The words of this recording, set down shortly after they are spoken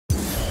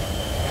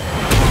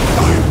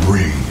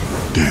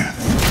death.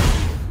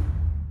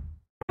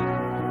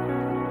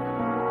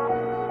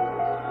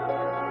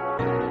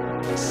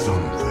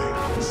 Some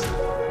things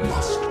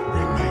must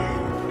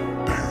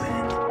remain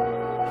buried.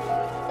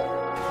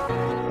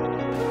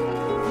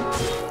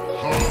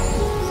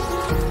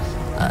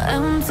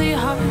 Empty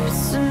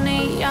hearts and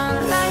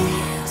neon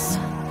lights,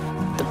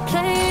 the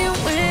playing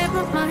with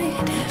my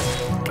mind.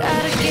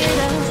 Gotta get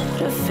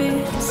out of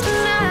here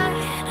tonight.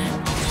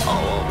 Oh, I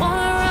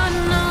wanna run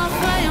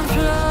off and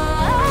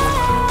fly.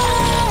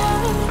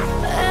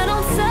 And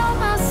I'll tell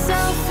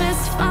myself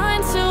it's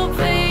fine to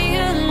be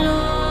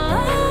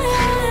alone,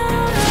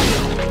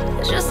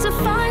 just to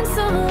find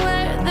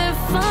somewhere that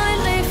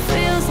finally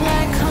feels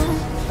like home.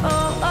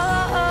 Oh,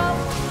 oh, oh.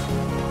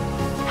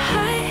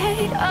 I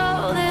hate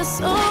all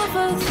this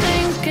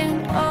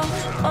overthinking.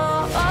 Oh,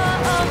 oh,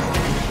 oh, oh.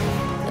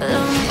 The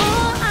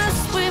more I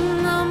swim,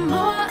 the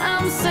more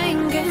I'm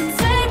sinking.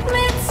 Take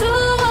me to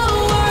a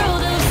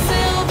world of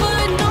silver.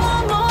 No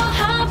more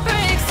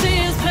heartbreaks,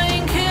 tears,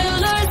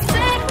 painkillers.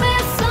 Take me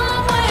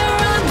somewhere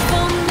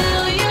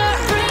unfamiliar.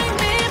 Bring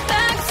me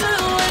back to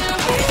where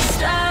we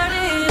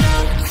started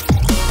out.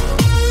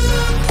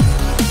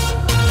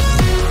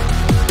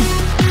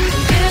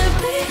 Get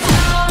me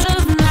out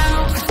of now,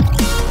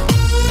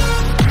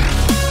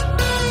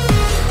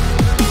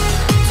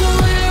 to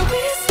where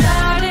we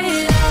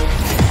started out.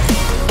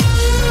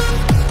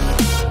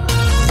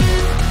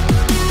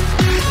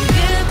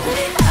 Get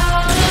me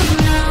out of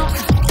now,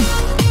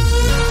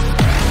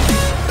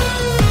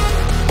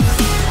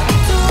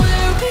 to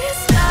where we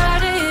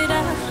started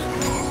out.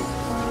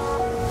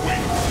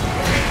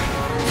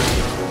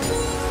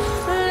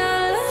 La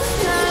la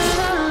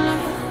la la,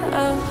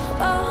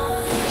 oh oh.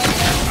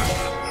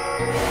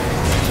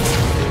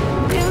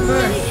 Get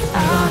me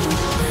out.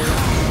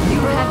 You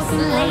have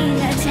slain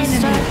an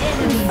enemy.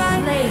 Enemy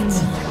slain.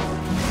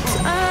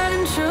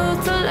 Turning truth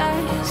to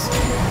lies.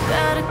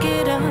 Gotta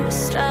get up,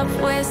 stop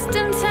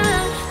wasting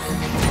time.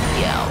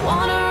 Yeah, I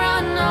wanna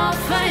run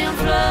off and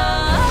fly.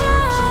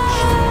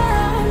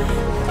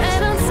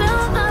 And I'll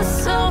tell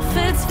myself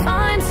it's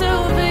fine to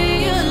be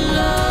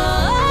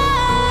alone,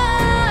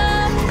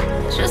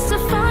 just to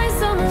find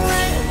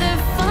somewhere that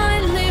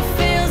finally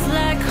feels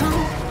like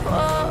home.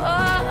 Oh,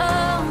 oh,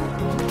 oh.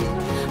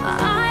 I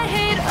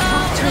hate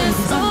all this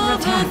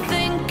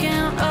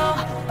overthinking. Oh,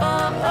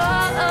 oh,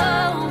 oh,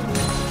 oh.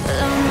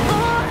 The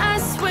more I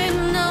swim,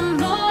 the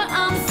more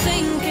I'm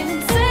sinking.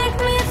 Take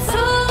me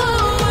to a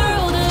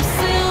world of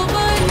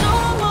silver. No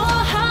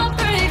more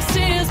heartbreaks,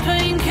 tears,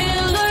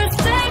 painkillers.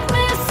 Take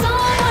me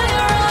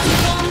somewhere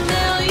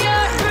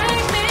unfamiliar.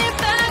 Bring me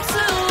back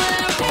to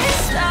where we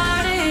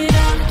started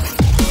out.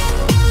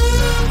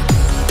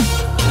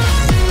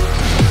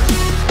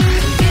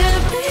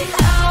 Get me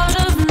out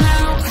of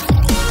now,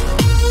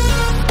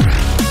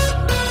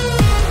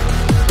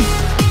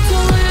 to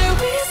where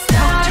we Turret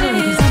started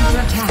is out. under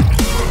attack.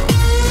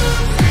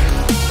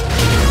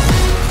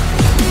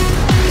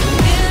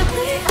 Get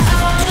me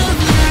out of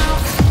now,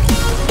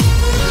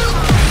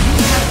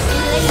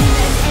 Slain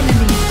an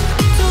enemy.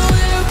 to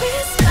where we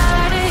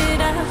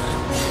started out.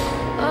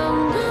 Oh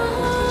no.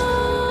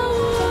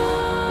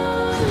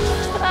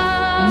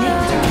 Mid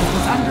turret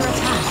is under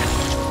attack.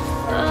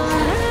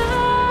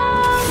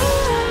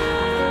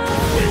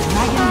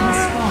 Dragon has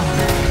spawned.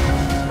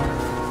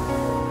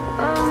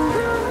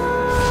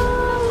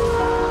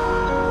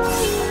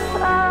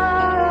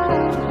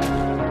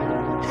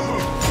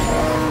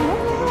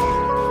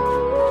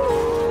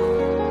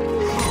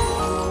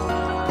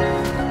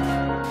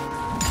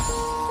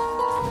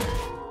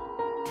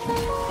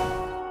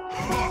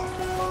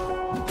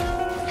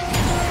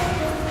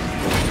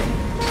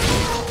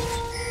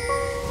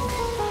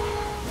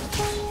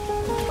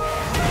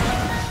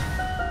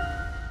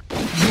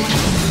 Your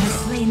team has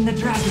slain the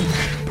dragon.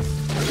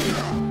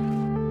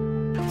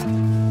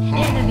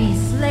 Enemy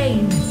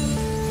slain.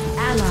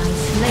 Ally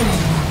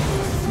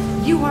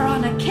slain. You are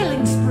on a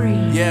killing spree.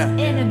 Yeah.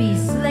 Enemy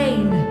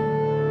slain.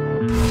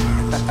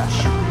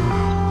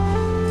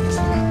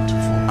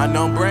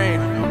 Unknown brain.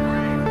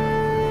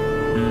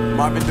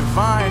 Marvin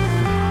Divine.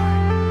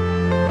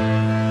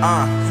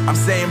 I'm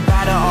saying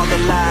bye to all the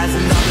lies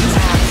and all the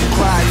times you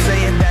cried,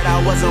 saying that I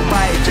wasn't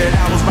right, yet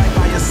I was right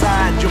by your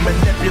side. You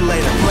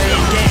manipulator,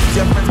 playing games,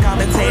 your friends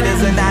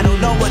commentators, and I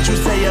don't know what you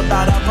say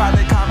about our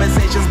private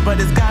conversations, but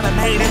it's got them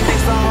hating.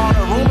 Thanks to all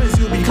the rumors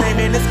you be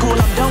claiming. It's cool,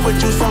 I'm done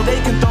with you, so they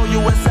can throw you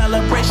a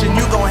celebration.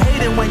 You gon'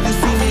 hate it when you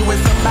see me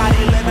with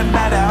somebody living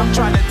better. I'm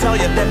trying to tell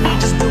you that me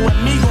just doing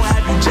me gon'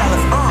 have you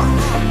jealous.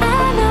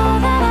 I know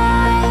that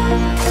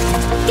I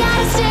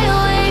gotta stay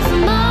away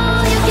from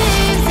all your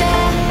games.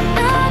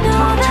 Yeah, I know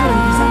Top that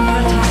turret is under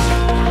attack.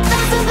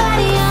 find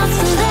somebody else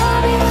to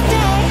love me one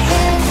day.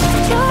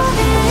 You're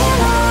really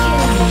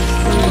alone.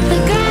 The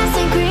grass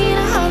ain't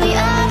greener on the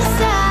other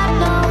side.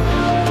 No,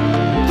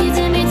 you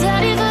did me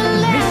dirty for the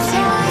last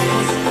time,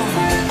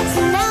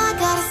 so now I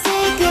gotta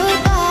say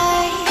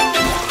goodbye.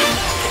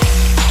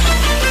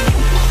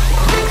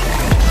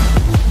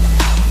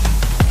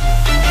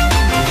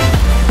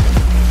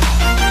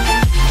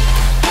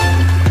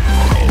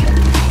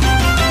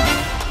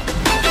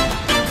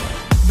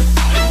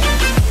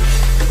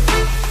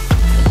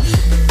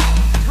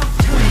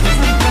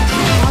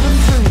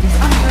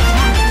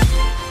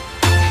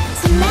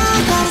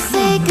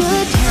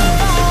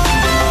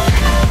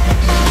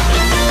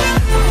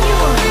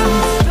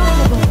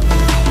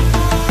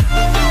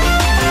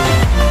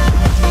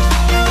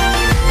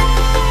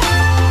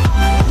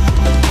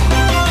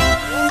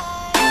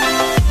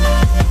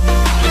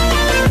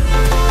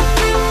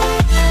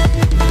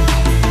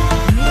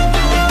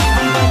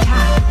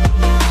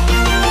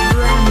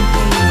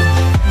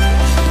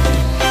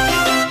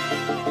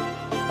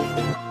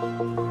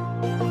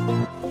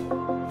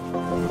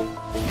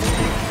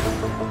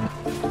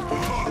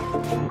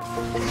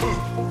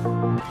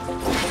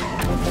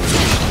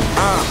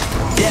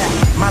 Yeah,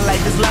 my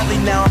life is lovely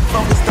now, I'm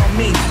focused on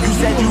me. You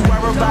said you were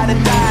about to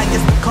die, I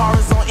guess the car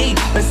is on E.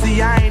 But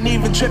see, I ain't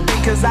even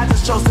tripping, cause I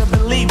just chose to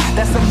believe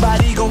that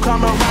somebody gon'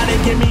 come around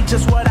and give me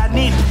just what I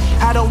need.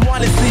 I don't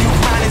wanna see you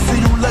crying